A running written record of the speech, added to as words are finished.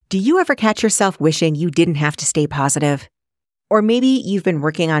Do you ever catch yourself wishing you didn't have to stay positive? Or maybe you've been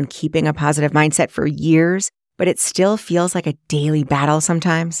working on keeping a positive mindset for years, but it still feels like a daily battle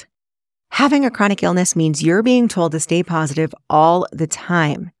sometimes? Having a chronic illness means you're being told to stay positive all the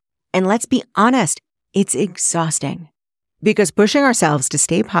time. And let's be honest, it's exhausting. Because pushing ourselves to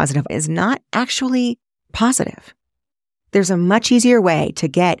stay positive is not actually positive. There's a much easier way to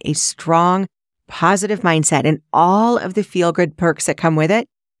get a strong, positive mindset and all of the feel-good perks that come with it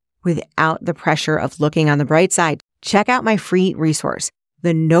without the pressure of looking on the bright side. Check out my free resource,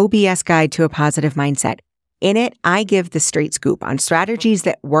 The No BS Guide to a Positive Mindset. In it, I give the straight scoop on strategies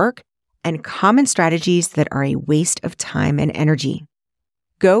that work and common strategies that are a waste of time and energy.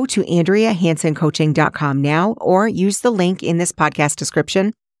 Go to AndreaHansonCoaching.com now or use the link in this podcast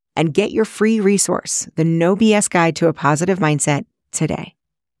description and get your free resource, The No BS Guide to a Positive Mindset, today.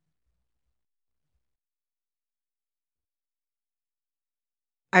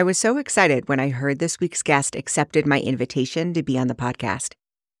 I was so excited when I heard this week's guest accepted my invitation to be on the podcast.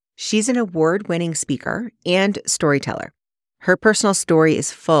 She's an award-winning speaker and storyteller. Her personal story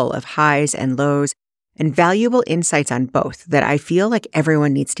is full of highs and lows and valuable insights on both that I feel like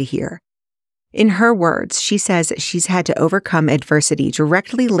everyone needs to hear. In her words, she says she's had to overcome adversity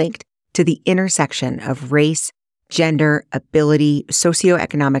directly linked to the intersection of race, gender, ability,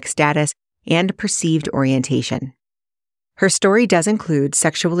 socioeconomic status, and perceived orientation. Her story does include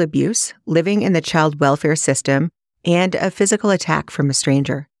sexual abuse, living in the child welfare system, and a physical attack from a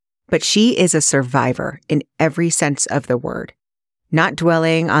stranger. But she is a survivor in every sense of the word, not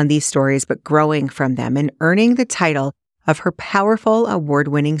dwelling on these stories, but growing from them and earning the title of her powerful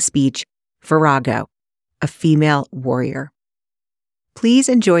award-winning speech, Virago, a female warrior. Please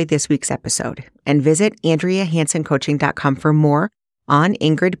enjoy this week's episode and visit AndreaHansonCoaching.com for more on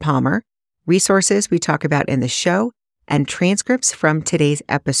Ingrid Palmer, resources we talk about in the show, and transcripts from today's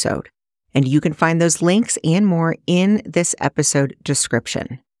episode. And you can find those links and more in this episode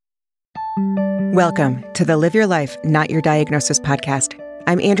description. Welcome to the Live Your Life, Not Your Diagnosis podcast.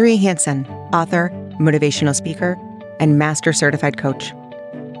 I'm Andrea Hanson, author, motivational speaker, and master certified coach.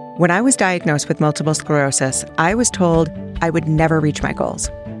 When I was diagnosed with multiple sclerosis, I was told I would never reach my goals.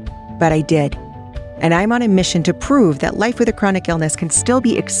 But I did. And I'm on a mission to prove that life with a chronic illness can still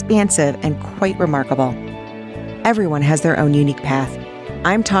be expansive and quite remarkable. Everyone has their own unique path.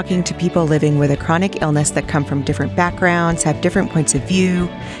 I'm talking to people living with a chronic illness that come from different backgrounds, have different points of view,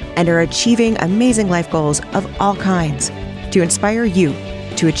 and are achieving amazing life goals of all kinds to inspire you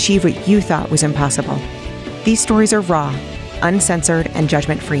to achieve what you thought was impossible. These stories are raw, uncensored, and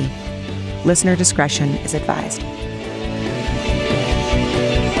judgment-free. Listener discretion is advised.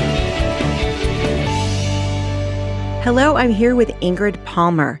 Hello, I'm here with Ingrid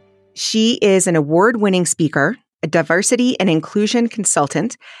Palmer. She is an award-winning speaker, a diversity and inclusion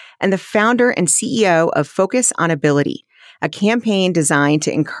consultant, and the founder and CEO of Focus on Ability, a campaign designed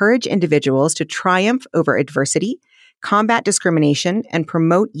to encourage individuals to triumph over adversity, combat discrimination, and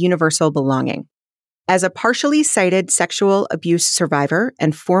promote universal belonging. As a partially sighted sexual abuse survivor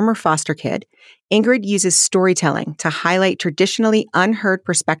and former foster kid, Ingrid uses storytelling to highlight traditionally unheard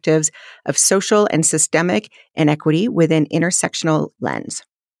perspectives of social and systemic inequity with an intersectional lens.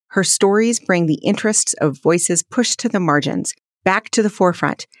 Her stories bring the interests of voices pushed to the margins back to the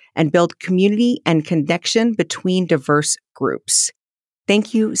forefront and build community and connection between diverse groups.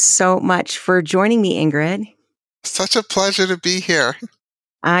 Thank you so much for joining me, Ingrid. Such a pleasure to be here.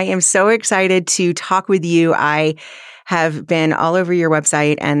 I am so excited to talk with you. I have been all over your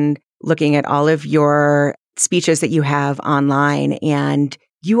website and looking at all of your speeches that you have online, and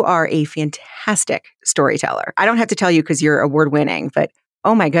you are a fantastic storyteller. I don't have to tell you because you're award-winning, but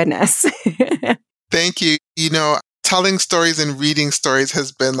oh my goodness. Thank you. Telling stories and reading stories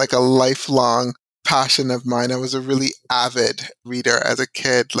has been like a lifelong passion of mine. I was a really avid reader as a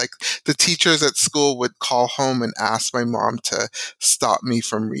kid. Like the teachers at school would call home and ask my mom to stop me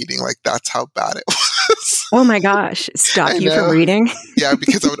from reading. Like that's how bad it was. Oh my gosh. Stop you from reading? Yeah,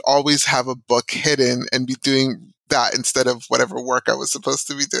 because I would always have a book hidden and be doing that instead of whatever work I was supposed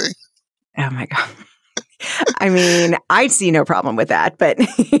to be doing. Oh my God. I mean, I see no problem with that, but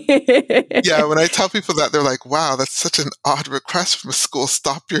yeah, when I tell people that, they're like, wow, that's such an odd request from a school.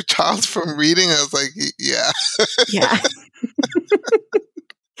 Stop your child from reading. I was like, yeah. Yeah.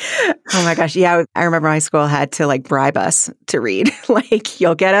 Oh my gosh. Yeah. I remember my school had to bribe us to read.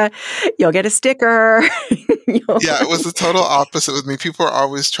 You'll get a sticker. Yeah, it was the total opposite with me. People are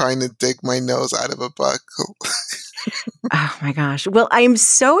always trying to dig my nose out of a book. Oh my gosh. Well, I am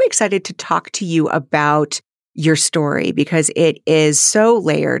so excited to talk to you about your story because it is so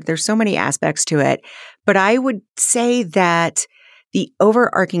layered. There's so many aspects to it. But I would say that the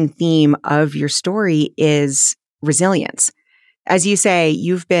overarching theme of your story is resilience. As you say,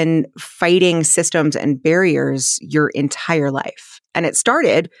 you've been fighting systems and barriers your entire life. And it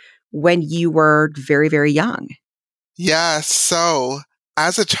started when you were very, very young. Yeah, so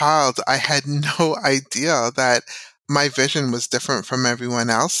as a child, I had no idea that my vision was different from everyone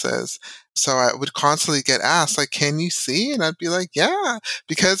else's. So I would constantly get asked, like, can you see? And I'd be like, yeah,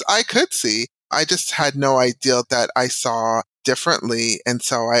 because I could see. I just had no idea that I saw differently. And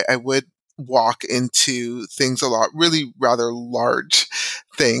so I would walk into things a lot, really rather large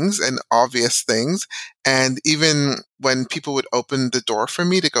things and obvious things. And even when people would open the door for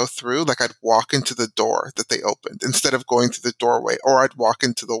me to go through, like I'd walk into the door that they opened instead of going through the doorway, or I'd walk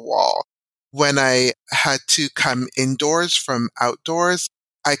into the wall. When I had to come indoors from outdoors,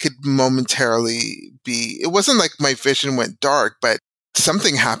 I could momentarily it wasn't like my vision went dark, but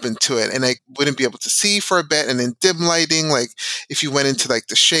something happened to it and I wouldn't be able to see for a bit. And in dim lighting, like if you went into like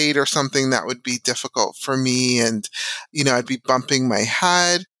the shade or something, that would be difficult for me. And, I'd be bumping my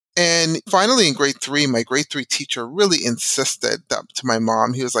head. And finally, in grade 3, my grade 3 teacher really insisted that to my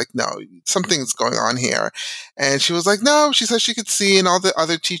mom. He was like, no, something's going on here. And she was like, no, she said she could see. And all the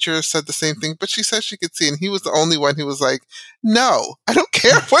other teachers said the same thing, but she said she could see. And he was the only one who was like, no, I don't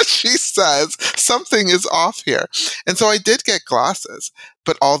care what she says. Something is off here. And so I did get glasses,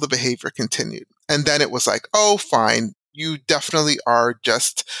 but all the behavior continued. And then it was like, oh, fine. You definitely are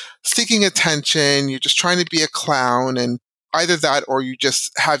just seeking attention. You're just trying to be a clown. And either that or you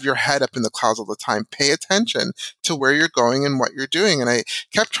just have your head up in the clouds all the time. Pay attention to where you're going and what you're doing. And I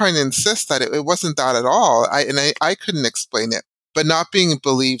kept trying to insist that it wasn't that at all. I couldn't explain it. But not being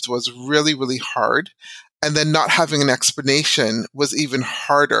believed was really, really hard. And then not having an explanation was even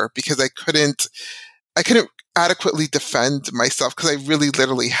harder because I couldn't adequately defend myself because I really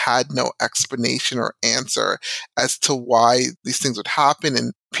literally had no explanation or answer as to why these things would happen.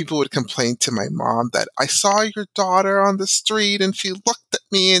 And people would complain to my mom that I saw your daughter on the street and she looked at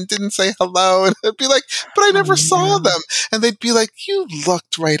me and didn't say hello. And I'd be like, but I Oh, never saw no. them. And they'd be like, you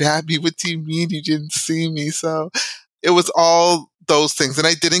looked right at me. What do you mean you didn't see me? So it was all those things. And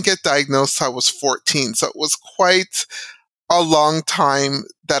I didn't get diagnosed till I was 14. So it was quite a long time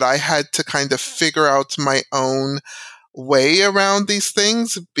that I had to kind of figure out my own way around these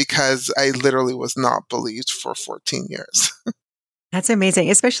things because I literally was not believed for 14 years. That's amazing,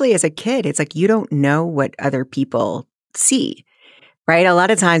 especially as a kid. It's like you don't know what other people see, right? A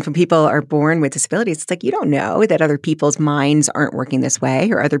lot of times when people are born with disabilities, it's like you don't know that other people's minds aren't working this way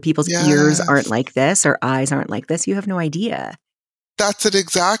or other people's ears aren't Yes. like this or eyes aren't like this. You have no idea. That's it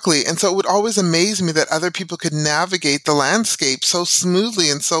exactly. And so it would always amaze me that other people could navigate the landscape so smoothly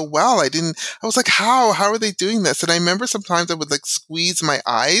and so well. I was like, how are they doing this? And I remember sometimes I would like squeeze my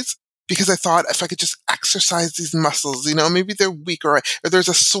eyes because I thought if I could just exercise these muscles, maybe they're weak or there's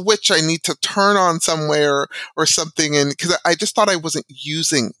a switch I need to turn on somewhere or something. And because I just thought I wasn't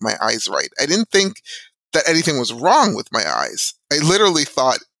using my eyes right. I didn't think that anything was wrong with my eyes. I literally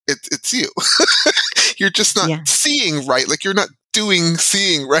thought it's you. You're just not Yeah. seeing right. Like you're not doing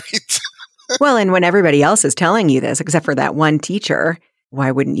seeing right. Well, and when everybody else is telling you this, except for that one teacher,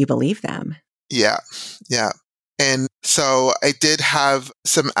 why wouldn't you believe them? Yeah. Yeah. And so I did have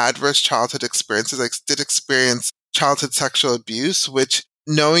some adverse childhood experiences. I did experience childhood sexual abuse, which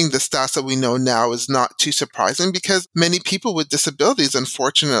knowing the stats that we know now is not too surprising because many people with disabilities,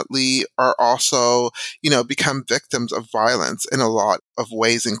 unfortunately, are also, become victims of violence in a lot of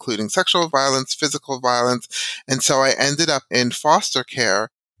ways, including sexual violence, physical violence. And so I ended up in foster care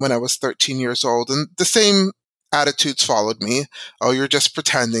when I was 13 years old. And the same attitudes followed me. Oh, you're just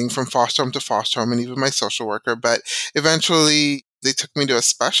pretending from foster home to foster home, and even my social worker. But eventually they took me to a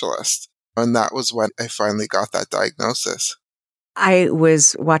specialist. And that was when I finally got that diagnosis. I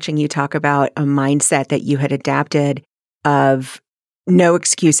was watching you talk about a mindset that you had adapted of no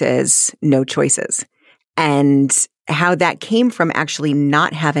excuses, no choices, and how that came from actually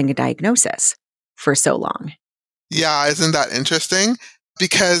not having a diagnosis for so long. Yeah, isn't that interesting?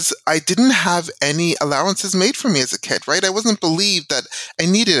 Because I didn't have any allowances made for me as a kid, right? I wasn't believed that I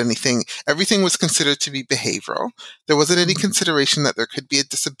needed anything. Everything was considered to be behavioral. There wasn't any Mhm. consideration that there could be a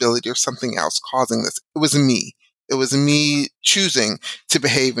disability or something else causing this. It was me. It was me choosing to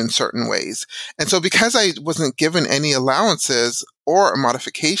behave in certain ways. And so because I wasn't given any allowances or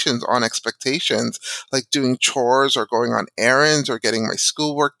modifications on expectations, like doing chores or going on errands or getting my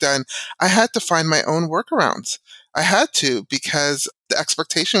schoolwork done, I had to find my own workarounds. I had to because the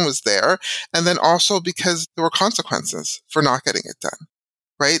expectation was there. And then also because there were consequences for not getting it done,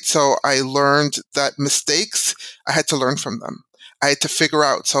 right? So I learned that mistakes, I had to learn from them. I had to figure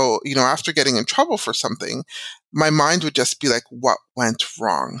out. So, after getting in trouble for something, my mind would just be like, what went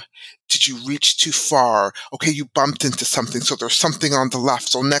wrong? Did you reach too far? Okay, you bumped into something, so there's something on the left.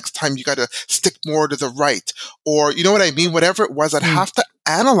 So next time you got to stick more to the right. Or, you know what I mean? Whatever it was, I'd have to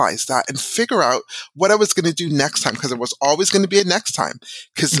analyze that and figure out what I was going to do next time, because there was always going to be a next time,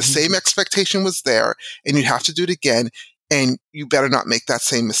 because the same expectation was there and you have to do it again, and you better not make that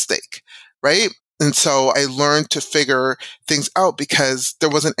same mistake, right? And so I learned to figure things out because there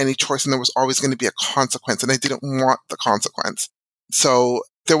wasn't any choice and there was always going to be a consequence, and I didn't want the consequence. So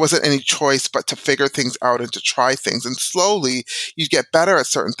there wasn't any choice but to figure things out and to try things. And slowly you get better at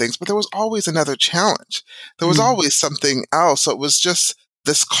certain things, but there was always another challenge. There was always something else. So it was just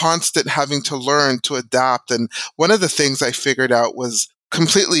this constant having to learn to adapt. And one of the things I figured out was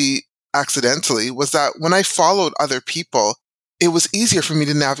completely accidentally was that when I followed other people, it was easier for me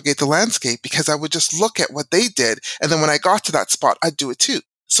to navigate the landscape because I would just look at what they did. And then when I got to that spot, I'd do it too.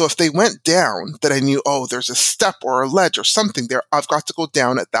 So if they went down, that I knew, oh, there's a step or a ledge or something there, I've got to go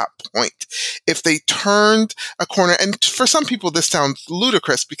down at that point. If they turned a corner, and for some people this sounds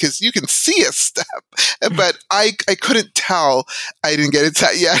ludicrous because you can see a step, but I couldn't tell. I didn't get into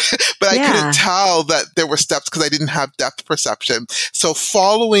that yet, but I couldn't tell that there were steps because I didn't have depth perception. So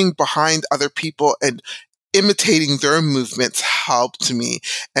following behind other people and imitating their movements helped me.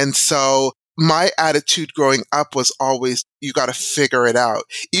 And so my attitude growing up was always, you got to figure it out.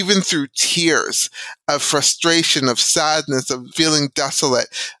 Even through tears of frustration, of sadness, of feeling desolate,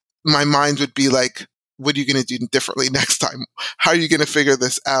 my mind would be like, what are you going to do differently next time? How are you going to figure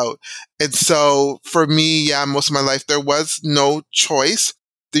this out? And so for me, most of my life, there was no choice.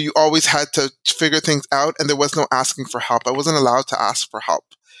 That you always had to figure things out, and there was no asking for help. I wasn't allowed to ask for help.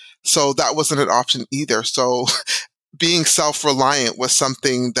 So that wasn't an option either. So being self-reliant was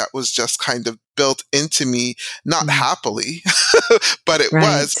something that was just kind of built into me, not happily, but it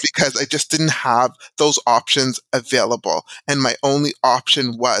was because I just didn't have those options available. And my only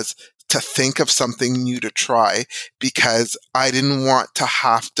option was to think of something new to try because I didn't want to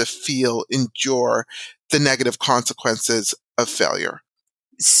have to endure the negative consequences of failure.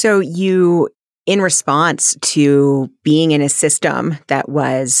 So you, in response to being in a system that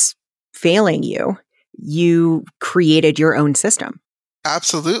was failing you, you created your own system.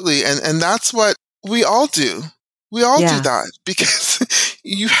 Absolutely. And that's what we all do. We all do that because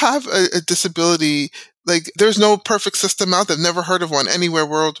you have a disability. Like, there's no perfect system out there. I've never heard of one anywhere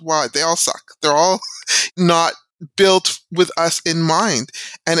worldwide. They all suck. They're all not built with us in mind.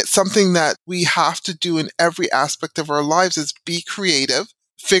 And it's something that we have to do in every aspect of our lives is be creative,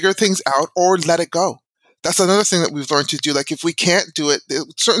 figure things out, or let it go. That's another thing that we've learned to do. Like, if we can't do it,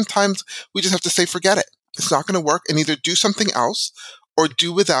 certain times we just have to say, forget it. It's not going to work, and either do something else or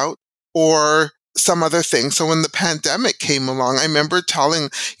do without or some other thing. So when the pandemic came along, I remember telling,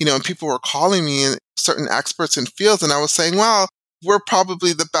 and people were calling me and certain experts in fields, and I was saying, well, we're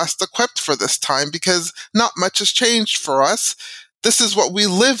probably the best equipped for this time because not much has changed for us. This is what we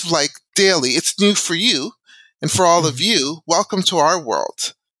live like daily. It's new for you. And for all of you, welcome to our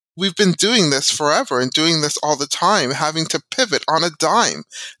world. We've been doing this forever and doing this all the time, having to pivot on a dime,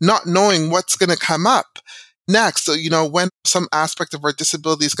 not knowing what's going to come up next. So, when some aspect of our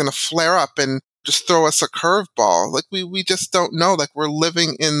disability is going to flare up and just throw us a curveball, like we just don't know. Like, we're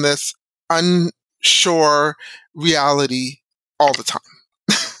living in this unsure reality all the time.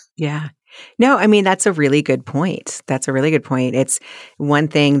 Yeah. No, I mean, that's a really good point. That's a really good point. It's one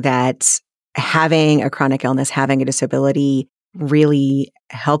thing that having a chronic illness, having a disability really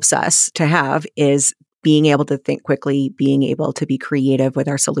helps us to have is being able to think quickly, being able to be creative with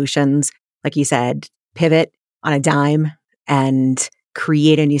our solutions. Like you said, pivot on a dime and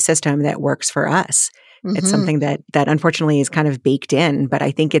create a new system that works for us. It's something that unfortunately is kind of baked in, but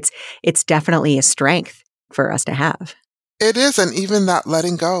I think it's definitely a strength for us to have. It is, and even that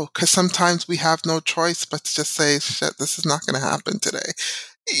letting go, because sometimes we have no choice but to just say, shit, this is not going to happen today.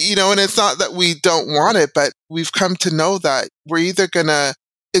 And it's not that we don't want it, but we've come to know that we're either going to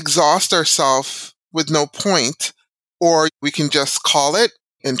exhaust ourselves with no point, or we can just call it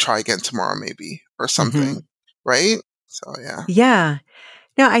and try again tomorrow maybe, or something, right? So, yeah. Yeah.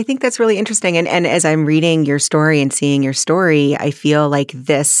 No, I think that's really interesting. And as I'm reading your story and seeing your story, I feel like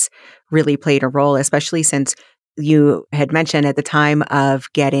this really played a role, especially since you had mentioned at the time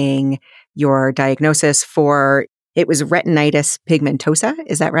of getting your diagnosis for, it was retinitis pigmentosa.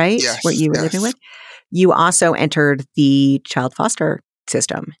 Is that right? Yes. What you were living with? You also entered the child foster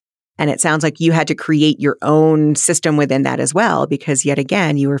system. And it sounds like you had to create your own system within that as well, because yet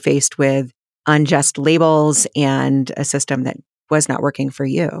again, you were faced with unjust labels and a system that was not working for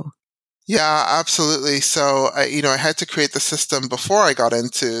you. Yeah, absolutely. So, I had to create the system before I got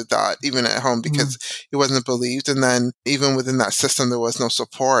into that, even at home, Mm. because it wasn't believed. And then even within that system, there was no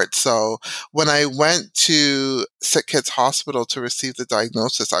support. So when I went to Sick Kids Hospital to receive the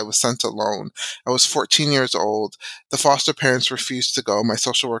diagnosis, I was sent alone. I was 14 years old. The foster parents refused to go. My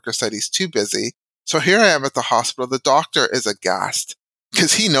social worker said he's too busy. So here I am at the hospital. The doctor is aghast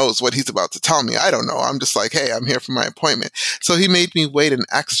because he knows what he's about to tell me. I don't know. I'm just like, hey, I'm here for my appointment. So he made me wait an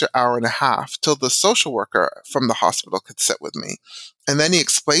extra hour and a half till the social worker from the hospital could sit with me. And then he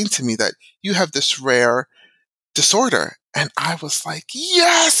explained to me that you have this rare disorder. And I was like,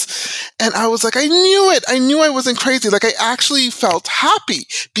 yes. And I was like, I knew it. I knew I wasn't crazy. Like, I actually felt happy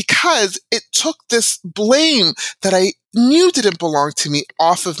because it took this blame that I knew didn't belong to me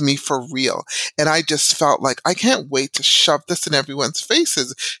off of me for real. And I just felt like I can't wait to shove this in everyone's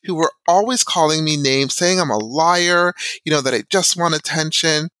faces who were always calling me names, saying I'm a liar, that I just want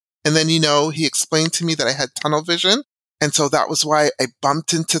attention. And then, he explained to me that I had tunnel vision. And so that was why I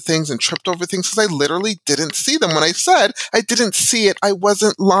bumped into things and tripped over things because I literally didn't see them. When I said I didn't see it, I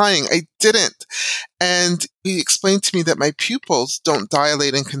wasn't lying. I didn't. And he explained to me that my pupils don't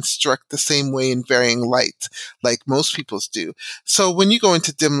dilate and constrict the same way in varying light like most people's do. So when you go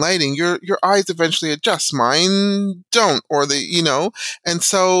into dim lighting, your eyes eventually adjust. Mine don't, and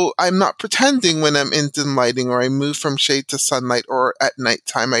so I'm not pretending when I'm in dim lighting or I move from shade to sunlight or at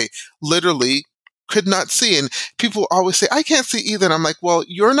nighttime. I literally could not see. And people always say, I can't see either. And I'm like, well,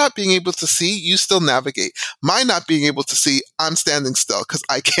 you're not being able to see, you still navigate. My not being able to see, I'm standing still because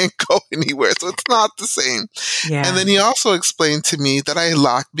I can't go anywhere. So it's not the same. And Yeah. then he also explained to me that I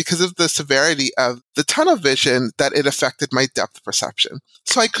lacked, because of the severity of the tunnel vision, that it affected my depth perception.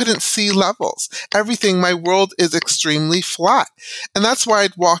 So I couldn't see levels. My world is extremely flat. And that's why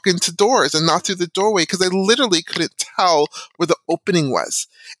I'd walk into doors and not through the doorway because I literally couldn't tell where the opening was.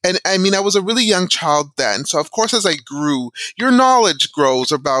 And I mean, I was a really young child then. So of course, as I grew, your knowledge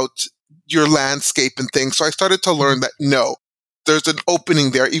grows about your landscape and things. So I started to learn Mhm. that no, there's an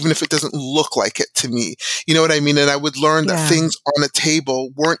opening there, even if it doesn't look like it to me. You know what I mean? And I would learn that Yeah. things on a table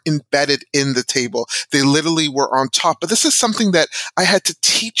weren't embedded in the table. They literally were on top. But this is something that I had to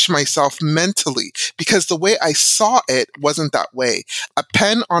teach myself mentally because the way I saw it wasn't that way. A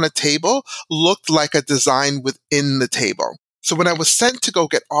pen on a table looked like a design within the table. So when I was sent to go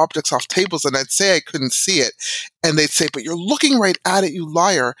get objects off tables and I'd say I couldn't see it, and they'd say, but you're looking right at it, you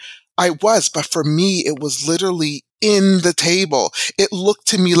liar. I was, but for me, it was literally in the table. It looked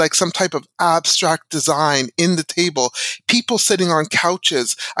to me like some type of abstract design in the table. People sitting on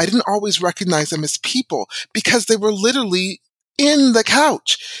couches. I didn't always recognize them as people because they were literally in the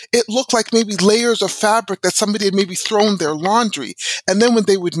couch. It looked like maybe layers of fabric that somebody had maybe thrown their laundry. And then when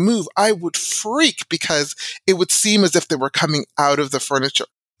they would move, I would freak because it would seem as if they were coming out of the furniture.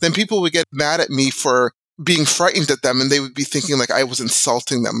 Then people would get mad at me for being frightened at them, and they would be thinking like I was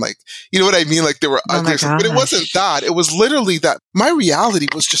insulting them, like, you know what I mean, like they were Oh ugly my or something. But it wasn't gosh. that. It was literally that my reality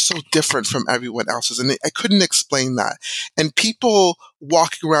was just so different from everyone else's, and I couldn't explain that. And people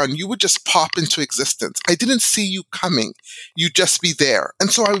walking around, you would just pop into existence. I didn't see you coming. You'd just be there. And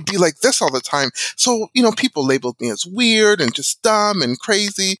so I would be like this all the time. So, people labeled me as weird and just dumb and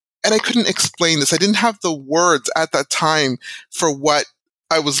crazy. And I couldn't explain this. I didn't have the words at that time for what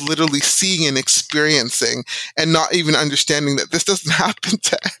I was literally seeing and experiencing, and not even understanding that this doesn't happen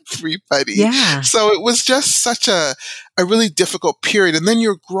to everybody. Yeah. So it was just such a really difficult period. And then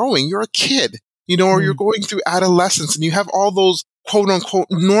you're growing, you're a kid, or you're Mm. going through adolescence and you have all those quote unquote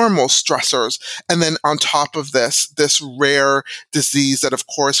normal stressors. And then on top of this rare disease that of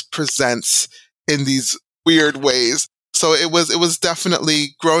course presents in these weird ways. So it was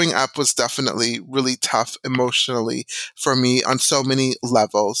definitely, growing up was definitely really tough emotionally for me on so many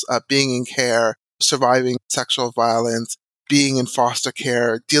levels. Being in care, surviving sexual violence, being in foster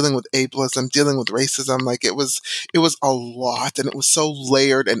care, dealing with ableism, dealing with racism. Like it was a lot, and it was so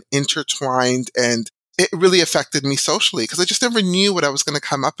layered and intertwined, and it really affected me socially because I just never knew what I was going to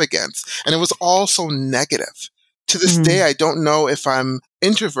come up against. And it was all so negative. To this day, Mm. I don't know if I'm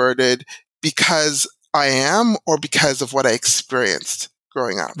introverted because I am or because of what I experienced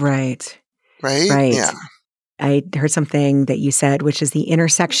growing up. Right. Right? Right. Yeah. I heard something that you said, which is the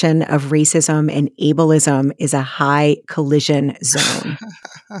intersection of racism and ableism is a high collision zone.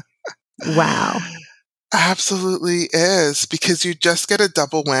 Wow. Absolutely is, because you just get a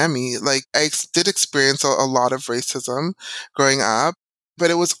double whammy. Like did experience a lot of racism growing up, but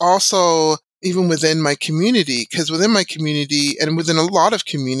it was also even within my community, because within my community and within a lot of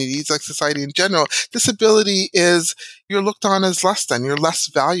communities, like society in general, disability is, you're looked on as less than, you're less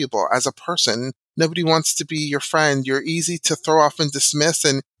valuable as a person. Nobody wants to be your friend. You're easy to throw off and dismiss,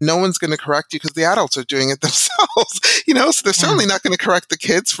 and no one's going to correct you because the adults are doing it themselves. So they're certainly not going to correct the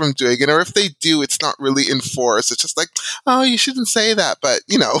kids from doing it. Or if they do, it's not really enforced. It's just like, oh, you shouldn't say that. But,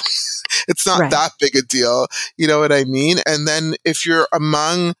 it's not Right. that big a deal. You know what I mean? And then if you're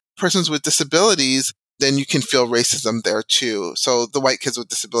among persons with disabilities, then you can feel racism there too. So the white kids with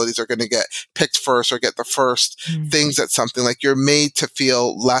disabilities are going to get picked first or get the first things at something. Like, you're made to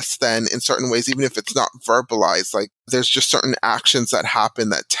feel less than in certain ways, even if it's not verbalized. Like, there's just certain actions that happen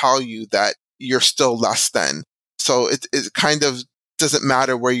that tell you that you're still less than. So it kind of doesn't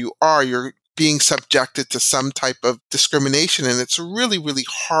matter where you are. You're being subjected to some type of discrimination. And it's really, really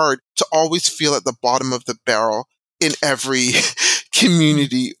hard to always feel at the bottom of the barrel in every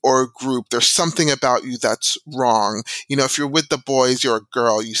community or group. There's something about you that's wrong. If you're with the boys, you're a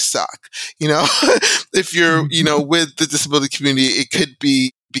girl, you suck. If you're, with the disability community, it could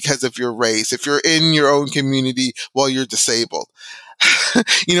be because of your race. If you're in your own community, well, you're disabled.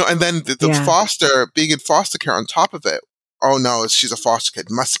 And then the being in foster care on top of it. Oh no, she's a foster kid.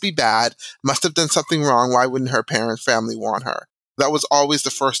 Must be bad. Must have done something wrong. Why wouldn't her family want her? That was always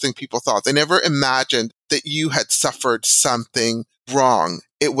the first thing people thought. They never imagined that you had suffered something wrong.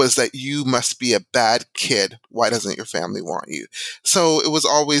 It was that you must be a bad kid. Why doesn't your family want you? So it was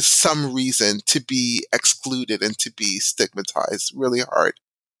always some reason to be excluded and to be stigmatized. Really hard.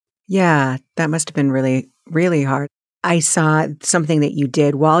 Yeah, that must have been really, really hard. I saw something that you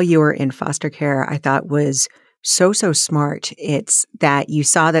did while you were in foster care I thought was so smart. It's that you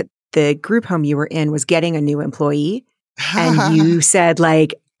saw that the group home you were in was getting a new employee, and you said,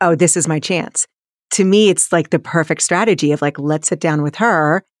 like, oh, this is my chance. To me, it's like the perfect strategy of like, let's sit down with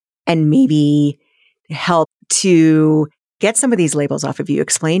her and maybe help to get some of these labels off of you,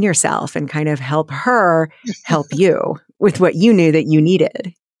 explain yourself, and kind of help her help you with what you knew that you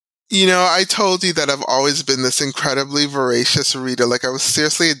needed. I told you that I've always been this incredibly voracious reader. Like, I was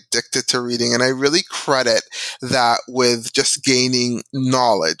seriously addicted to reading, and I really credit that with just gaining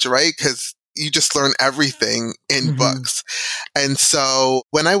knowledge, right? Because you just learn everything in books. And so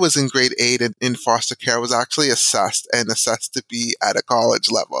when I was in grade 8 in foster care, I was actually assessed to be at a college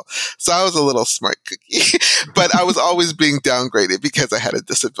level. So I was a little smart cookie, but I was always being downgraded because I had a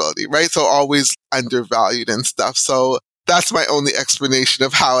disability, right? So always undervalued and stuff. So that's my only explanation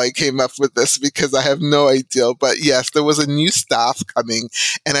of how I came up with this, because I have no idea. But yes, there was a new staff coming,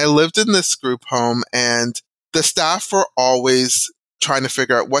 and I lived in this group home, and the staff were always trying to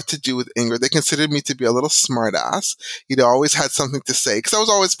figure out what to do with Ingrid. They considered me to be a little smart ass. Always had something to say, because I was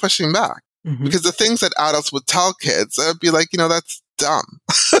always pushing back. Because the things that adults would tell kids, I'd be like, that's dumb.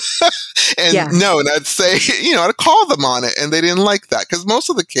 And I'd say, I'd call them on it, and they didn't like that, because most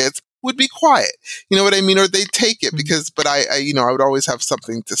of the kids would be quiet. You know what I mean? Or they'd take it but I would always have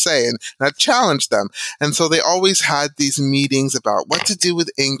something to say, and I'd challenge them. And so they always had these meetings about what to do with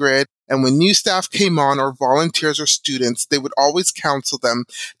Ingrid. And when new staff came on, or volunteers or students, they would always counsel them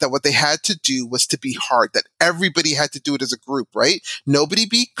that what they had to do was to be hard, that everybody had to do it as a group, right? Nobody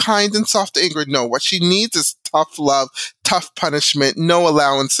be kind and soft to Ingrid. No, what she needs is tough love, tough punishment, no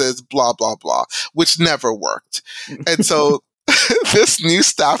allowances, blah, blah, blah, which never worked. And so this new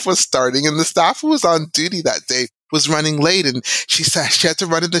staff was starting, and the staff who was on duty that day was running late, and she said she had to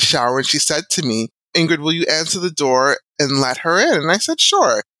run in the shower, and she said to me, Ingrid, will you answer the door and let her in? And I said,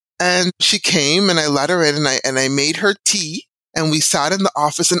 sure. And she came, and I let her in, and I made her tea, and we sat in the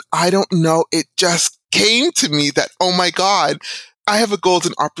office, and I don't know, it just came to me that, oh my God, I have a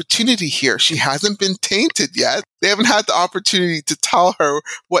golden opportunity here. She hasn't been tainted yet. They haven't had the opportunity to tell her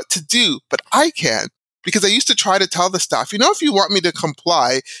what to do, but I can. Because I used to try to tell the staff, if you want me to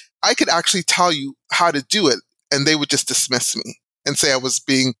comply, I could actually tell you how to do it. And they would just dismiss me and say I was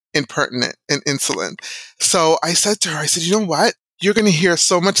being impertinent and insolent. So I said to her, I said, you know what? You're going to hear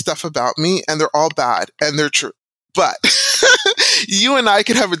so much stuff about me, and they're all bad, and they're true. But you and I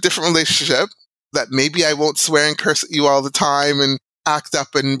could have a different relationship, that maybe I won't swear and curse at you all the time and act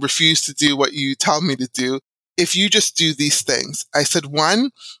up and refuse to do what you tell me to do. If you just do these things. I said,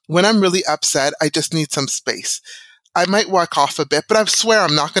 one, when I'm really upset, I just need some space. I might walk off a bit, but I swear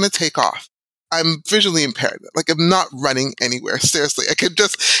I'm not going to take off. I'm visually impaired. Like, I'm not running anywhere. Seriously. I'm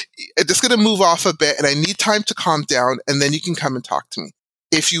just going to move off a bit, and I need time to calm down, and then you can come and talk to me.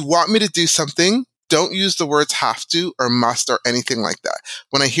 If you want me to do something, don't use the words have to or must or anything like that.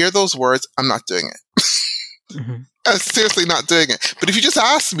 When I hear those words, I'm not doing it. I'm seriously not doing it. But if you just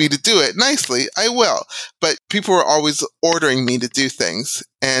ask me to do it nicely, I will. But people were always ordering me to do things.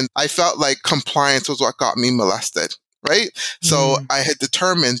 And I felt like compliance was what got me molested. right? So Mm. I had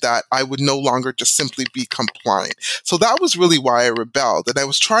determined that I would no longer just simply be compliant. So that was really why I rebelled. And I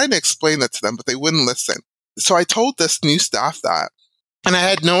was trying to explain that to them, but they wouldn't listen. So I told this new staff that. And I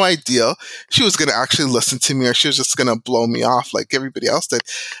had no idea she was going to actually listen to me or she was just going to blow me off like everybody else did.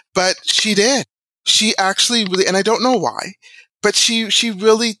 But she did. She actually really, and I don't know why, but she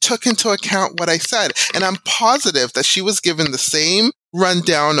really took into account what I said. And I'm positive that she was given the same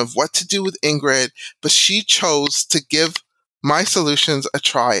rundown of what to do with Ingrid, but she chose to give my solutions a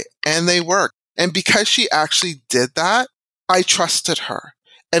try and they worked. And because she actually did that, I trusted her.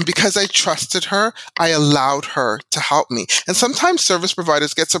 And because I trusted her, I allowed her to help me. And sometimes service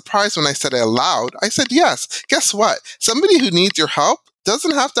providers get surprised when I said I allowed. I said, yes. Guess what? Somebody who needs your help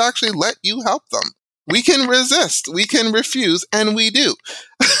doesn't have to actually let you help them. We can resist, we can refuse, and we do.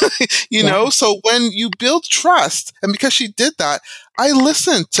 Yeah. So when you build trust, and because she did that, I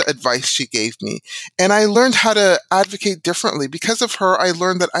listened to advice she gave me and I learned how to advocate differently. Because of her, I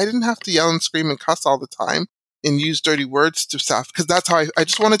learned that I didn't have to yell and scream and cuss all the time and use dirty words to staff because that's how I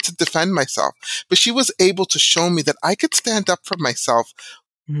just wanted to defend myself. But she was able to show me that I could stand up for myself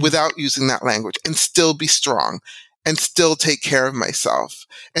Mm. without using that language and still be strong and still take care of myself.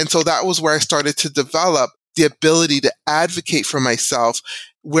 And so that was where I started to develop the ability to advocate for myself,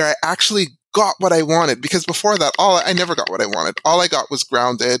 where I actually got what I wanted. Because before that, I never got what I wanted. All I got was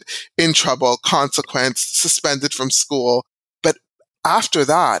grounded, in trouble, consequence, suspended from school. But after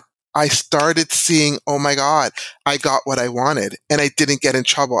that, I started seeing, oh my God, I got what I wanted and I didn't get in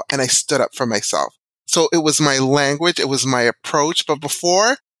trouble and I stood up for myself. So it was my language, it was my approach. But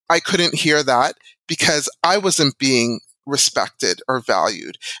before, I couldn't hear that because I wasn't being respected or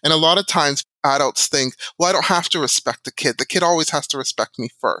valued. And a lot of times adults think, well, I don't have to respect the kid. The kid always has to respect me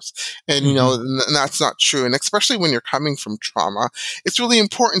first. And, Mhm. and that's not true. And especially when you're coming from trauma, it's really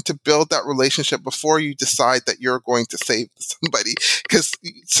important to build that relationship before you decide that you're going to save somebody because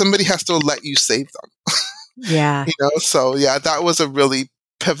somebody has to let you save them. Yeah. So yeah, that was a really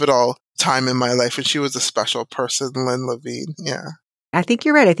pivotal time in my life. And she was a special person, Lynn Levine. Yeah. I think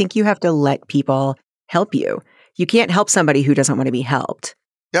you're right. I think you have to let people help you. You can't help somebody who doesn't want to be helped.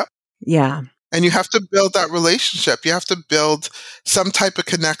 Yep. Yeah. And you have to build that relationship. You have to build some type of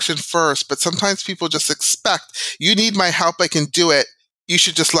connection first. But sometimes people just expect, you need my help, I can do it. You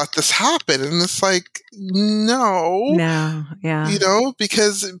should just let this happen. And it's like, no, No. Yeah.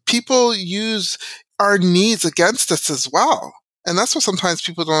 because people use our needs against us as well. And that's what sometimes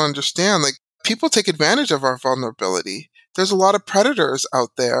people don't understand. Like, people take advantage of our vulnerability. There's a lot of predators out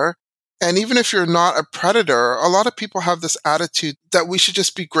there. And even if you're not a predator, a lot of people have this attitude that we should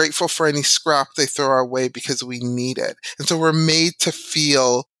just be grateful for any scrap they throw our way because we need it. And so we're made to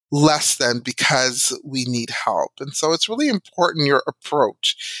feel less than because we need help. And so it's really important your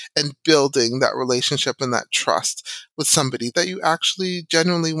approach and building that relationship and that trust with somebody that you actually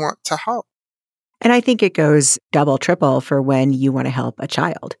genuinely want to help. And I think it goes double, triple for when you want to help a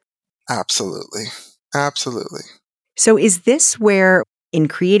child. Absolutely. Absolutely. So is this where, in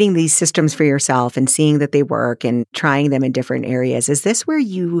creating these systems for yourself and seeing that they work and trying them in different areas, is this where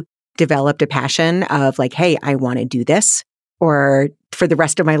you developed a passion of like, hey, I want to do this? Or for the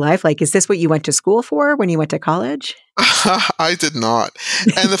rest of my life? Like, is this what you went to school for when you went to college? I did not.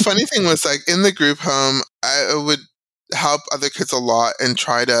 And the funny thing was, like, in the group home, I would help other kids a lot and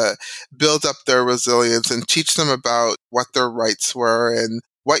try to build up their resilience and teach them about what their rights were and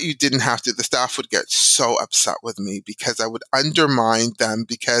what you didn't have to. The staff would get so upset with me because I would undermine them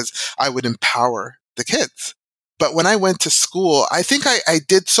because I would empower the kids. But when I went to school, I think I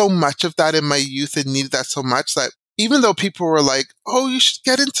did so much of that in my youth and needed that so much that even though people were like, oh, you should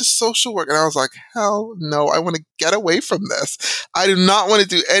get into social work. And I was like, hell no, I want to get away from this. I do not want to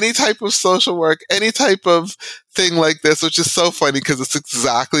do any type of social work, any type of thing like this, which is so funny because it's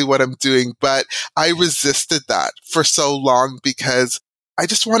exactly what I'm doing. But I resisted that for so long because I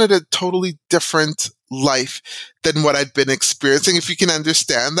just wanted a totally different life than what I'd been experiencing. If you can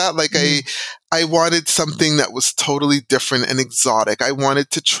understand that, like I wanted something that was totally different and exotic. I wanted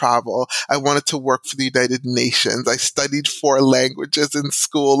to travel. I wanted to work for the United Nations. I studied 4 languages in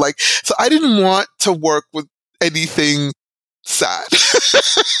school. Like, so I didn't want to work with anything sad,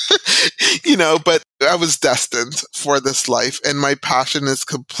 but I was destined for this life and my passion is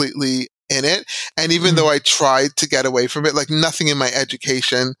completely in it. And even though I tried to get away from it, like nothing in my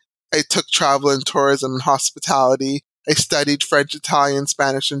education, I took travel and tourism and hospitality. I studied French, Italian,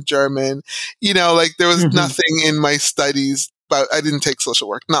 Spanish, and German. Like there was Mhm. nothing in my studies, but I didn't take social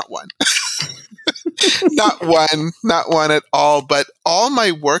work, not one. Not one at all. But all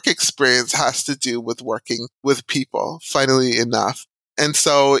my work experience has to do with working with people, funnily enough. And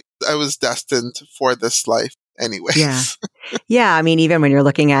so I was destined for this life. Yeah. anyways. Yeah. I mean, even when you're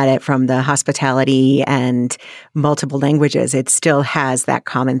looking at it from the hospitality and multiple languages, it still has that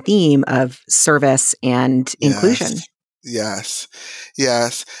common theme of service and inclusion. Yes. Yes.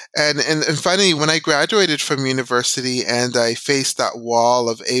 Yes. And finally, when I graduated from university and I faced that wall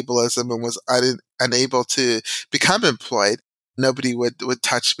of ableism and was unable to become employed, nobody would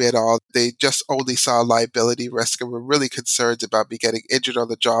touch me at all. They just only saw liability risk and were really concerned about me getting injured on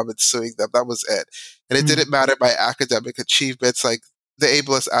the job and suing them. That was it. And it Mm. didn't matter my academic achievements, like the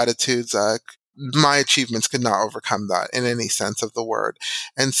ableist attitudes, my achievements could not overcome that in any sense of the word.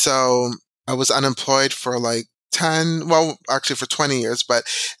 And so I was unemployed for like 10, well, actually for 20 years, but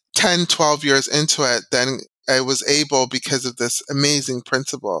 10, 12 years into it, then I was able, because of this amazing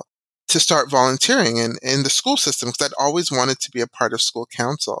principal, to start volunteering in the school system because I'd always wanted to be a part of school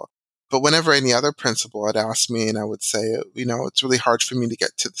council. But whenever any other principal had asked me, and I would say, it's really hard for me to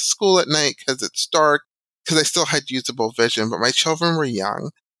get to the school at night because it's dark, because I still had usable vision, but my children were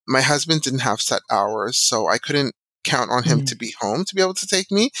young. My husband didn't have set hours, so I couldn't count on him Mm. to be home to be able to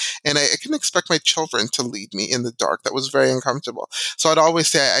take me. And I couldn't expect my children to lead me in the dark. That was very uncomfortable. So I'd always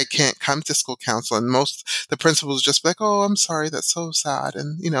say I can't come to school council. And the principals would just be like, oh, I'm sorry, that's so sad.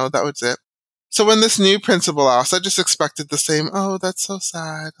 And, that was it. So when this new principal asked, I just expected the same, oh, that's so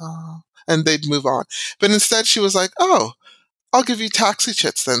sad. Oh, and they'd move on. But instead she was like, oh, I'll give you taxi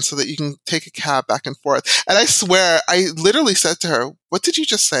chits then so that you can take a cab back and forth. And I swear, I literally said to her, what did you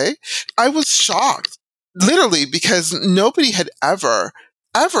just say? I was shocked, literally, because nobody had ever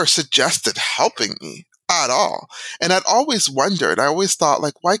suggested helping me at all. And I'd always wondered, I always thought,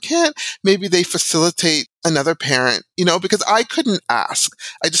 like, why can't maybe they facilitate another parent, because I couldn't ask.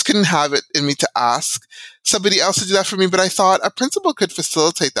 I just couldn't have it in me to ask somebody else to do that for me. But I thought a principal could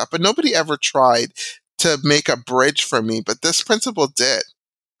facilitate that, but nobody ever tried to make a bridge for me, but this principal did.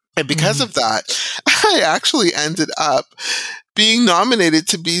 And because Mm. of that, I actually ended up being nominated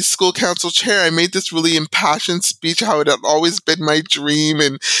to be school council chair. I made this really impassioned speech how it had always been my dream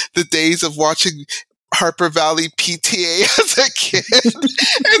and the days of watching Harper Valley PTA as a kid.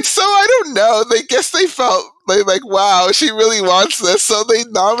 And so I don't know. They guess they felt like, wow, she really wants this. So they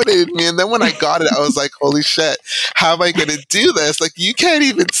nominated me. And then when I got it, I was like, holy shit, how am I going to do this? Like, you can't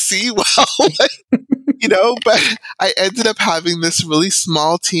even see well. But I ended up having this really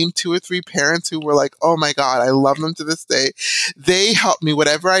small team, 2 or 3 parents who were like, oh my God, I love them to this day. They helped me,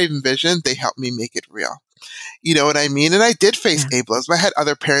 whatever I envisioned, they helped me make it real. You know what I mean? And I did face Yeah. ableism. I had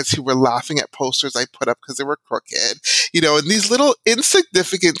other parents who were laughing at posters I put up because they were crooked, and these little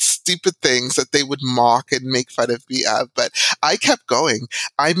insignificant, stupid things that they would mock and make fun of me of. But I kept going.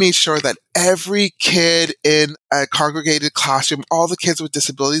 I made sure that every kid in a congregated classroom, all the kids with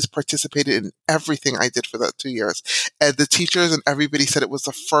disabilities participated in everything I did for that 2 years. And the teachers and everybody said it was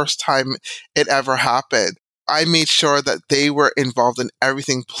the first time it ever happened. I made sure that they were involved in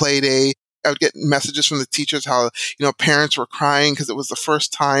everything, play day. I would get messages from the teachers how, parents were crying because it was the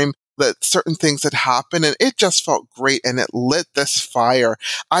first time that certain things had happened. And it just felt great. And it lit this fire.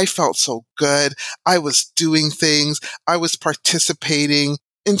 I felt so good. I was doing things. I was participating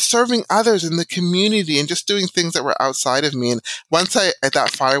in serving others in the community and just doing things that were outside of me. And once that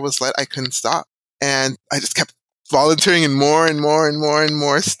fire was lit, I couldn't stop. And I just kept volunteering in more and more and more and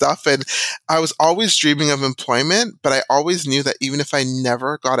more stuff. And I was always dreaming of employment, but I always knew that even if I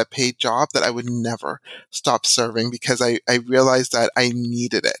never got a paid job, that I would never stop serving because I realized that I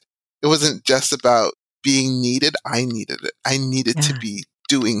needed it. It wasn't just about being needed. I needed it. I needed to Yeah. be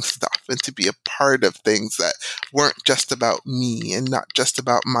doing stuff and to be a part of things that weren't just about me and not just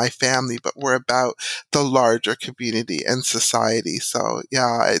about my family, but were about the larger community and society. So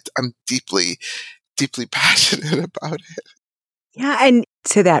yeah, I'm deeply, deeply passionate about it. Yeah. And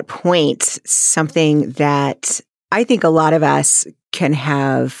to that point, something that I think a lot of us can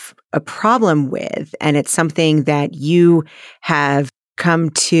have a problem with, and it's something that you have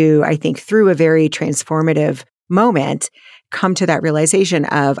come to, I think, through a very transformative moment, come to that realization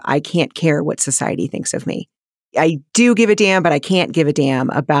of, I can't care what society thinks of me. I do give a damn, but I can't give a damn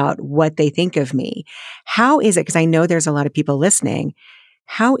about what they think of me. How is it? Because I know there's a lot of people listening.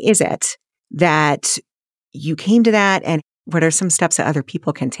 How is it that you came to that, and what are some steps that other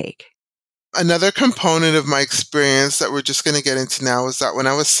people can take? Another component of my experience that we're just going to get into now is that when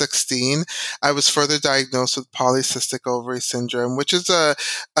I was 16, I was further diagnosed with polycystic ovary syndrome, which is a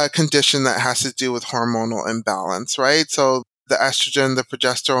condition that has to do with hormonal imbalance, right? So the estrogen, the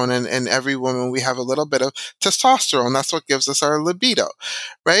progesterone, and every woman, we have a little bit of testosterone. That's what gives us our libido,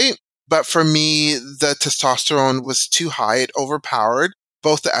 right? But for me, the testosterone was too high. It overpowered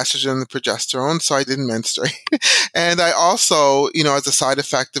both the estrogen and the progesterone, so I didn't menstruate. And I also, as a side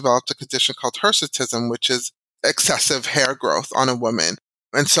effect, developed a condition called hirsutism, which is excessive hair growth on a woman.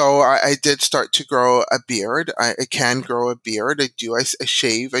 And so I did start to grow a beard. I can grow a beard. I do. I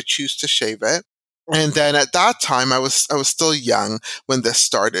shave. I choose to shave it. And then at that time, I was still young when this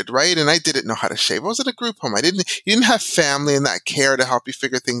started, right? And I didn't know how to shave. I was at a group home. You didn't have family and that care to help you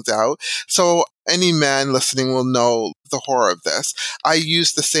figure things out. So any man listening will know the horror of this. I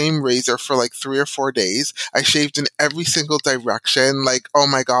used the same razor for like 3 or 4 days. I shaved in every single direction. Like, oh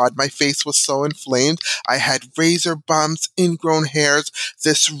my God, my face was so inflamed. I had razor bumps, ingrown hairs,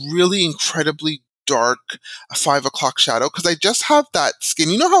 this really incredibly dark 5 o'clock shadow because I just have that skin.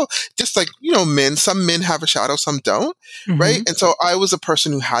 You know how just like, some men have a shadow, some don't, right? Mhm. And so I was a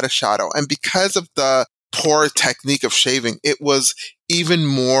person who had a shadow. And because of the poor technique of shaving, it was even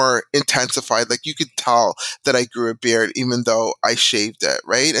more intensified. Like you could tell that I grew a beard even though I shaved it,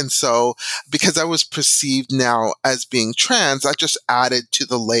 right? And so because I was perceived now as being trans, that just added to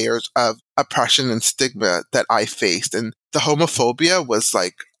the layers of oppression and stigma that I faced. And the homophobia was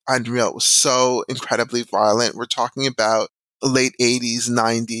like unreal. It was so incredibly violent. We're talking about late 80s,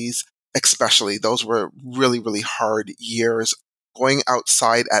 90s, especially. Those were really, really hard years. Going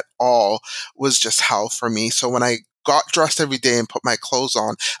outside at all was just hell for me. So when I got dressed every day and put my clothes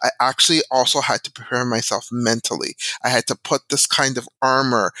on, I actually also had to prepare myself mentally. I had to put this kind of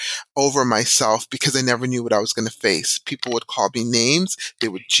armor over myself because I never knew what I was going to face. People would call me names. They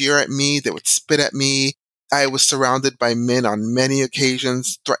would jeer at me. They would spit at me. I was surrounded by men on many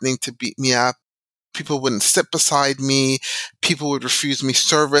occasions threatening to beat me up. People wouldn't sit beside me. People would refuse me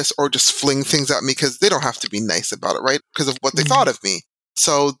service or just fling things at me because they don't have to be nice about it, right? Because of what they thought Mm. of me.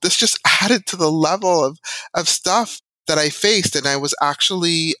 So this just added to the level of stuff that I faced. And I was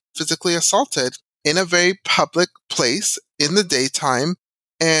actually physically assaulted in a very public place in the daytime.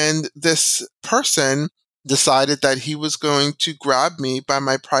 And this person decided that he was going to grab me by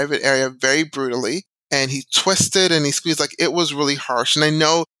my private area very brutally. And he twisted and he squeezed, like it was really harsh. And I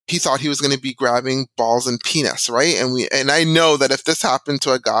know he thought he was going to be grabbing balls and penis, right? And I know that if this happened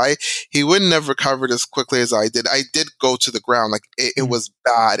to a guy, he wouldn't have recovered as quickly as I did. I did go to the ground. Like it Mm. was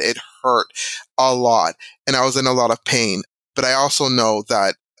bad. It hurt a lot. And I was in a lot of pain. But I also know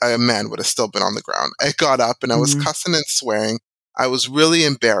that a man would have still been on the ground. I got up and I was Mhm. cussing and swearing. I was really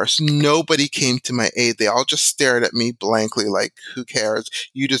embarrassed. Nobody came to my aid. They all just stared at me blankly, like, who cares?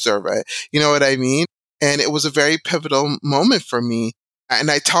 You deserve it. You know what I mean? And it was a very pivotal moment for me. And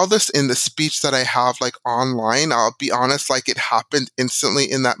I tell this in the speech that I have like online. I'll be honest, like it happened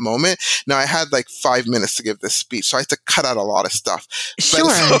instantly in that moment. Now I had like 5 minutes to give this speech, so I had to cut out a lot of stuff. But so,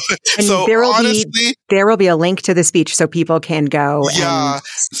 Sure. And so honestly, there will be a link to the speech so people can go yeah.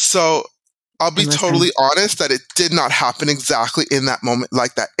 So I'll be and listen. totally honest that it did not happen exactly in that moment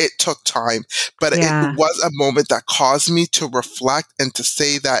like that. It took time, but it Yeah. was a moment that caused me to reflect and to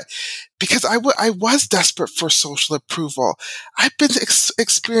say that because I was desperate for social approval. I've been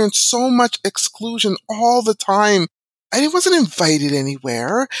experienced so much exclusion all the time. I wasn't invited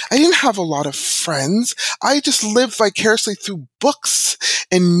anywhere. I didn't have a lot of friends. I just lived vicariously through books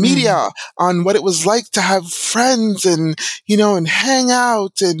and Mm. media on what it was like to have friends and, and hang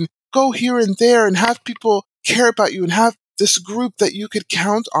out and go here and there and have people care about you and have this group that you could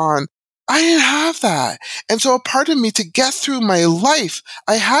count on. I didn't have that. And so a part of me to get through my life,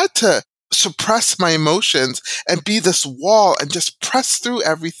 I had to suppress my emotions and be this wall and just press through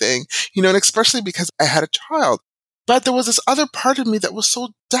everything, and especially because I had a child. But there was this other part of me that was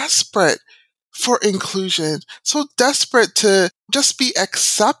so desperate for inclusion, so desperate to just be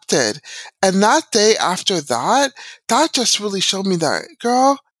accepted. And that day after that, that just really showed me that,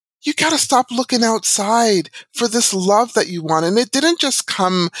 girl, you gotta stop looking outside for this love that you want. And it didn't just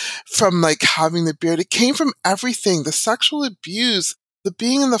come from like having the beard. It came from everything, the sexual abuse, the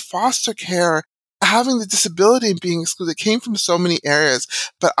being in the foster care, having the disability and being excluded. It came from so many areas.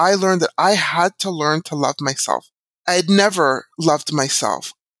 But I learned that I had to learn to love myself. I had never loved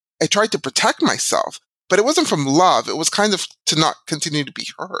myself. I tried to protect myself, but it wasn't from love. It was kind of to not continue to be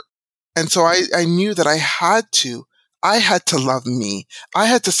hurt. And so I knew that I had to love me. I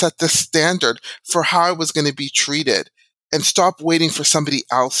had to set the standard for how I was going to be treated and stop waiting for somebody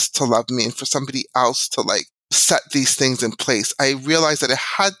else to love me and for somebody else to like set these things in place. I realized that it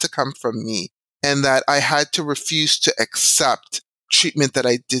had to come from me and that I had to refuse to accept treatment that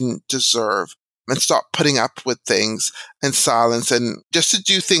I didn't deserve and stop putting up with things in silence and just to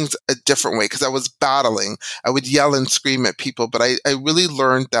do things a different way because I was battling. I would yell and scream at people, but I really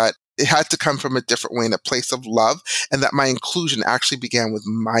learned that it had to come from a different way in a place of love and that my inclusion actually began with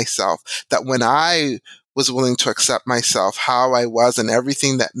myself. That when I was willing to accept myself, how I was and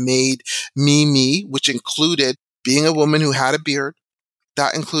everything that made me me, which included being a woman who had a beard,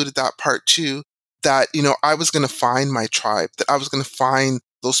 that included that part too, that, I was going to find my tribe, that I was going to find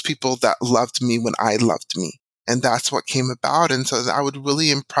those people that loved me when I loved me. And that's what came about. And so I would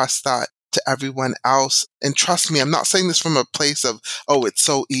really impress that to everyone else. And trust me, I'm not saying this from a place of, oh, it's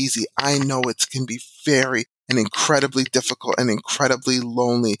so easy. I know it can be very and incredibly difficult and incredibly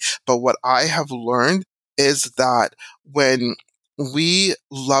lonely. But what I have learned is that when we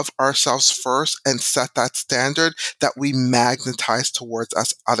love ourselves first and set that standard, that we magnetize towards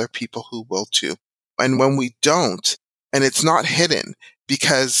us other people who will too. And when we don't, and it's not hidden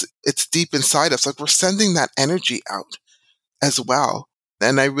because it's deep inside us, like we're sending that energy out as well.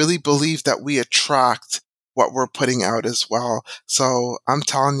 And I really believe that we attract what we're putting out as well. So I'm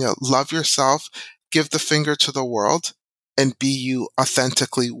telling you, love yourself, give the finger to the world, and be you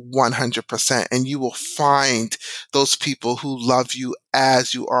authentically 100%. And you will find those people who love you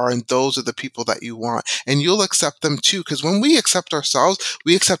as you are. And those are the people that you want. And you'll accept them too. Because when we accept ourselves,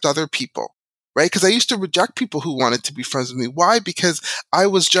 we accept other people. Right? Because I used to reject people who wanted to be friends with me. Why? Because I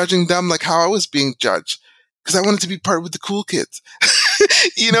was judging them like how I was being judged. Because I wanted to be part with the cool kids.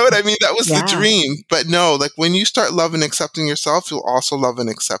 You know what I mean? That was the dream. But no, like when you start loving and accepting yourself, you'll also love and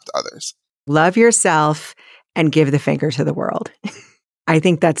accept others. Love yourself and give the finger to the world. I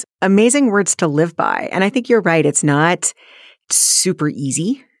think that's amazing words to live by. And I think you're right. It's not super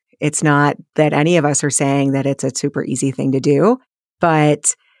easy. It's not that any of us are saying that it's a super easy thing to do,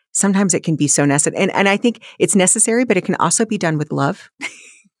 but sometimes it can be so necessary. And I think it's necessary, but it can also be done with love.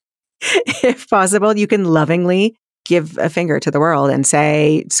 If possible, you can lovingly give a finger to the world and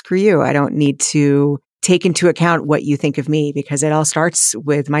say, screw you. I don't need to take into account what you think of me, because it all starts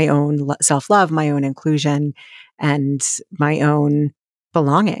with my own self-love, my own inclusion, and my own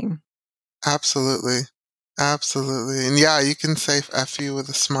belonging. Absolutely. Absolutely. And yeah, you can say F you with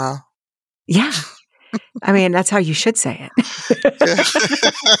a smile. Yeah. I mean, that's how you should say it.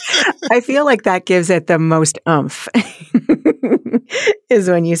 I feel like that gives it the most oomph is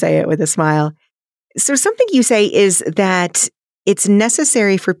when you say it with a smile. So something you say is that it's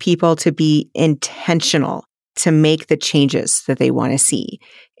necessary for people to be intentional to make the changes that they want to see,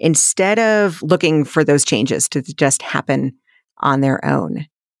 instead of looking for those changes to just happen on their own.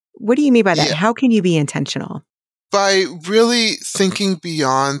 What do you mean by that? Yeah. How can you be intentional? By really thinking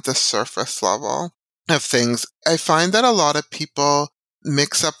beyond the surface level of things. I find that a lot of people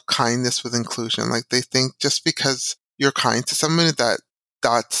mix up kindness with inclusion. Like they think just because you're kind to someone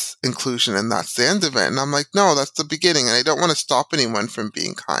that's inclusion and that's the end of it. And I'm like, no, that's the beginning. And I don't want to stop anyone from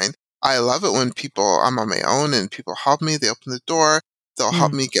being kind. I love it when I'm on my own and people help me. They open the door. They'll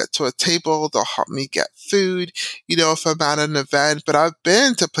help me get to a table. They'll help me get food, if I'm at an event. But I've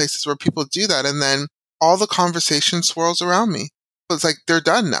been to places where people do that. And then all the conversation swirls around me. It's like, they're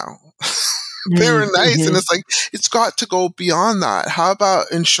done now. They were nice. And it's like, it's got to go beyond that. How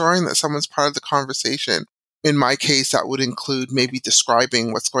about ensuring that someone's part of the conversation? In my case, that would include maybe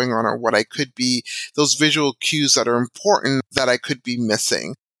describing what's going on or what I could be, those visual cues that are important that I could be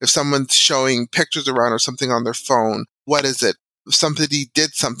missing. If someone's showing pictures around or something on their phone, what is it? If somebody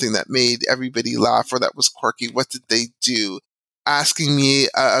did something that made everybody laugh or that was quirky, what did they do? Asking me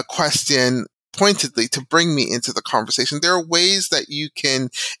a question pointedly to bring me into the conversation. There are ways that you can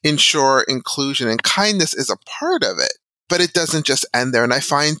ensure inclusion, and kindness is a part of it. But it doesn't just end there. And I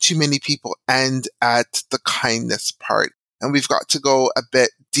find too many people end at the kindness part. And we've got to go a bit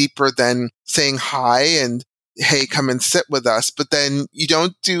deeper than saying hi and, hey, come and sit with us. But then you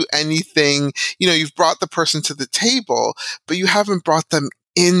don't do anything. You've brought the person to the table, but you haven't brought them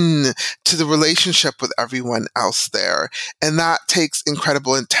in to the relationship with everyone else there. And that takes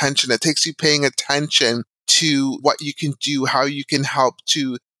incredible intention. It takes you paying attention to what you can do, how you can help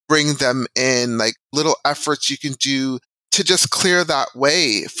to bring them in, like little efforts you can do to just clear that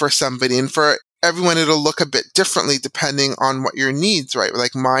way for somebody. And for everyone, it'll look a bit differently depending on what your needs, right?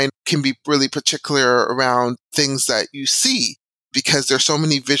 Like mine can be really particular around things that you see, because there's so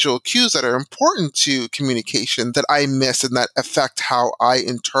many visual cues that are important to communication that I miss and that affect how I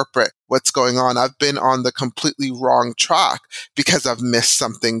interpret what's going on. I've been on the completely wrong track because I've missed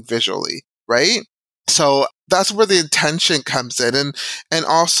something visually, right? So that's where the intention comes in. And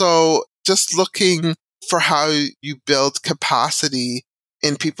also just looking for how you build capacity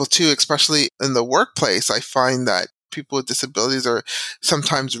in people too, especially in the workplace. I find that people with disabilities are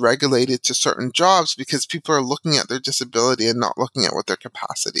sometimes regulated to certain jobs because people are looking at their disability and not looking at what their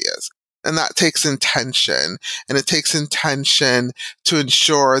capacity is. And that takes intention. And it takes intention to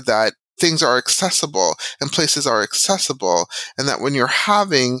ensure that things are accessible and places are accessible. And that when you're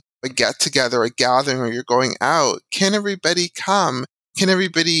having a get together, a gathering, or you're going out, can everybody come Can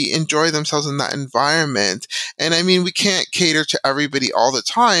everybody enjoy themselves in that environment? And I mean, we can't cater to everybody all the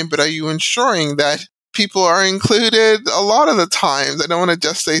time, but are you ensuring that people are included a lot of the times? I don't want to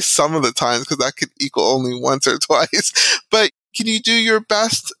just say some of the times because that could equal only once or twice, but can you do your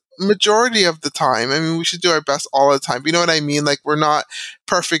best majority of the time? I mean, we should do our best all the time. You know what I mean? Like, we're not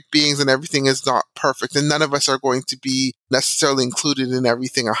perfect beings and everything is not perfect. And none of us are going to be necessarily included in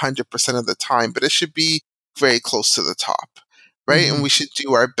everything 100% of the time, but it should be very close to the top, right? And Mm-hmm. we should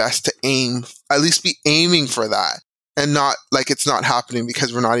do our best to aim, at least be aiming for that, and not like it's not happening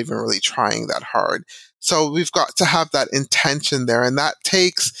because we're not even really trying that hard. So we've got to have that intention there. And that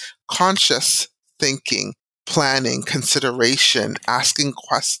takes conscious thinking, planning, consideration, asking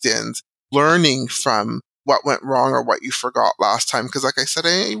questions, learning from what went wrong or what you forgot last time. Because like I said,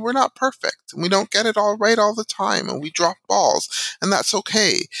 we're not perfect. We don't get it all right all the time, and we drop balls, and that's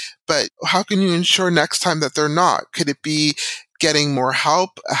okay. But how can you ensure next time that they're not? Could it be getting more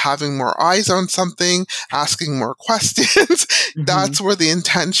help, having more eyes on something, asking more questions? Mm-hmm. That's where the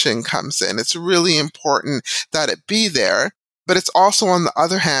intention comes in. It's really important that it be there. But it's also, on the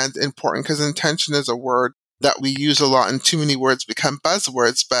other hand, important because intention is a word that we use a lot, and too many words become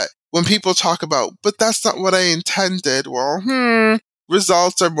buzzwords. But when people talk about, but that's not what I intended, well,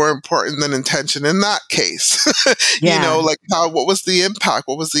 results are more important than intention in that case. Yeah. Like what was the impact?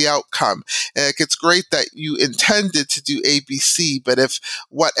 What was the outcome? Like, it's great that you intended to do ABC, but if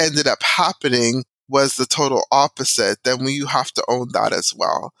what ended up happening was the total opposite, then you have to own that as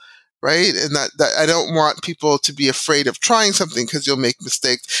well. Right. And that I don't want people to be afraid of trying something because you'll make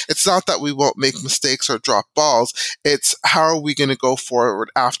mistakes. It's not that we won't make mistakes or drop balls. It's how are we going to go forward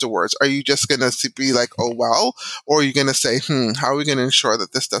afterwards? Are you just going to be like, oh, well, or are you going to say, how are we going to ensure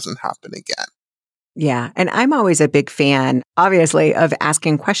that this doesn't happen again? Yeah. And I'm always a big fan, obviously, of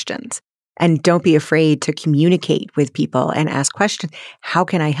asking questions. And don't be afraid to communicate with people and ask questions. How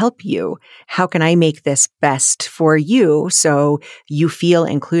can I help you? How can I make this best for you so you feel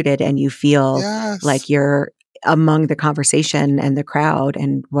included and you feel Yes. like you're among the conversation and the crowd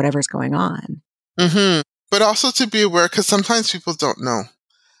and whatever's going on? hmm But also to be aware, because sometimes people don't know.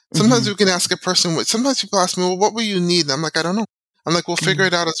 Sometimes Hmm. we can ask a person, sometimes people ask me, well, what will you need? And I'm like, I don't know. I'm like, we'll figure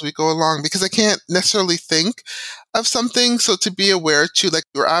it out as we go along because I can't necessarily think of something. So to be aware too, like,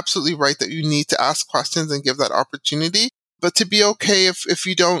 you're absolutely right that you need to ask questions and give that opportunity, but to be okay if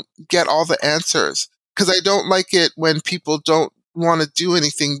you don't get all the answers. Because I don't like it when people don't want to do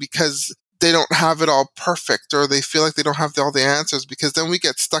anything because they don't have it all perfect or they feel like they don't have all the answers, because then we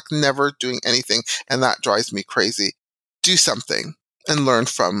get stuck never doing anything. And that drives me crazy. Do something and learn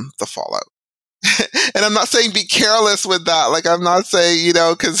from the fallout. And I'm not saying be careless with that. Like, I'm not saying,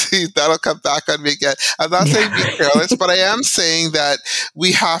 because that'll come back on me again. I'm not saying be Yeah. careless, but I am saying that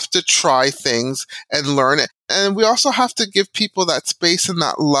we have to try things and learn it. And we also have to give people that space and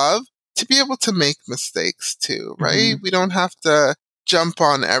that love to be able to make mistakes too, right? Hmm. We don't have to jump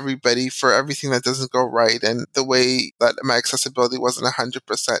on everybody for everything that doesn't go right and the way that my accessibility wasn't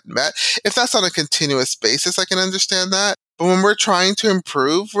 100% met. If that's on a continuous basis, I can understand that. But when we're trying to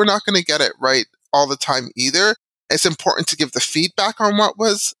improve, we're not going to get it right all the time either. It's important to give the feedback on what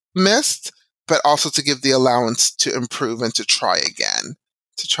was missed, but also to give the allowance to improve and to try again.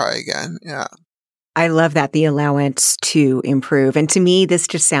 To try again. Yeah. I love that, the allowance to improve. And to me, this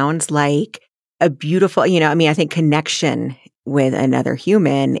just sounds like a beautiful, I think connection with another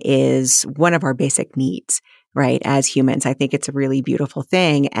human is one of our basic needs, right? As humans, I think it's a really beautiful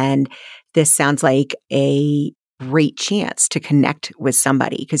thing. And this sounds like a great chance to connect with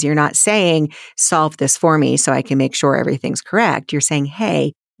somebody because you're not saying, solve this for me so I can make sure everything's correct. You're saying,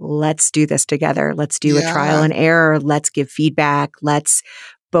 hey, let's do this together. Let's do a trial Yeah. and error. Let's give feedback. Let's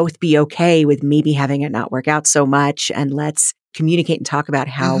both be okay with maybe having it not work out so much, and let's communicate and talk about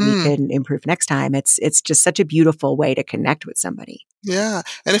how we hmm can improve next time. It's just such a beautiful way to connect with somebody. Yeah.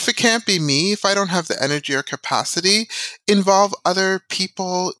 And if it can't be me, if I don't have the energy or capacity, involve other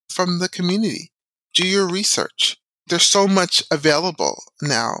people from the community. Do your research. There's so much available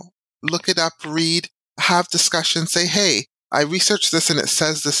now. Look it up, read, have discussions, say, hey, I researched this and it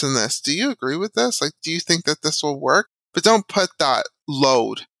says this and this. Do you agree with this? Like, do you think that this will work? But don't put that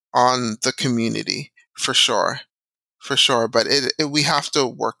load on the community, for sure. For sure. But we have to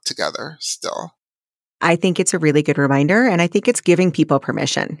work together still. I think it's a really good reminder, and I think it's giving people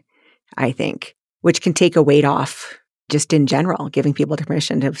permission, I think, which can take a weight off just in general, giving people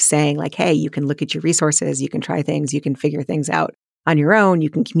permission of saying like, hey, you can look at your resources, you can try things, you can figure things out on your own, you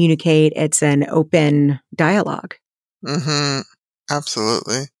can communicate. It's an open dialogue. hmm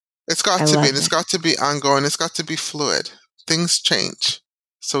Absolutely. It's got I to be, love and it's it. got to be ongoing. It's got to be fluid. Things change.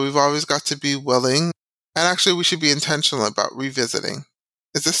 So we've always got to be willing. And actually, we should be intentional about revisiting.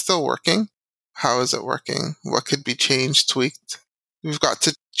 Is this still working? How is it working? What could be changed, tweaked? We've got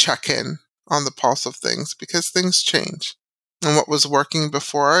to check in on the pulse of things because things change. And what was working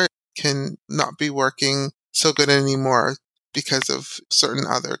before can not be working so good anymore because of certain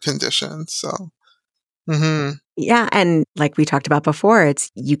other conditions. So, Yeah. And like we talked about before,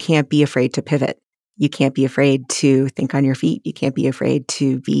 you can't be afraid to pivot. You can't be afraid to think on your feet. You can't be afraid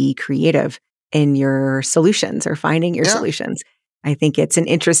to be creative in your solutions or finding your solutions. I think it's an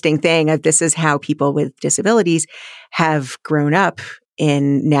interesting thing of this is how people with disabilities have grown up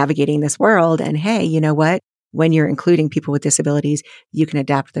in navigating this world. And hey, you know what? When you're including people with disabilities, you can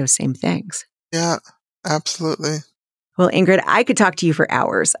adapt those same things. Yeah, absolutely. Well, Ingrid, I could talk to you for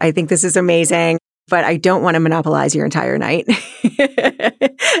hours. I think this is amazing, but I don't want to monopolize your entire night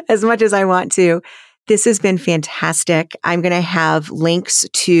as much as I want to. This has been fantastic. I'm going to have links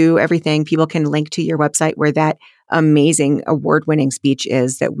to everything. People can link to your website where that amazing award-winning speech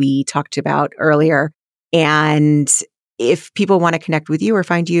is that we talked about earlier. And if people want to connect with you or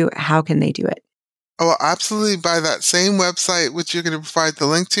find you, how can they do it? Oh, absolutely. By that same website, which you're going to provide the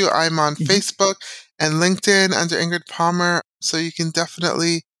link to, I'm on Facebook and LinkedIn under Ingrid Palmer. So you can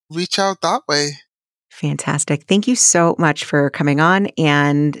definitely reach out that way. Fantastic. Thank you so much for coming on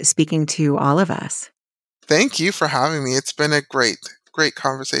and speaking to all of us. Thank you for having me. It's been a great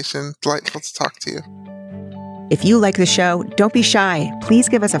conversation. Delightful to talk to you. If you like the show, don't be shy. Please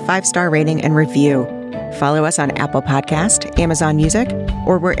give us a 5-star rating and review. Follow us on Apple Podcast, Amazon Music,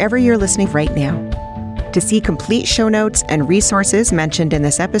 or wherever you're listening right now. To see complete show notes and resources mentioned in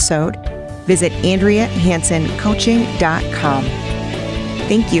this episode, visit AndreaHansenCoaching.com.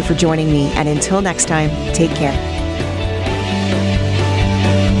 Thank you for joining me, and until next time, take care.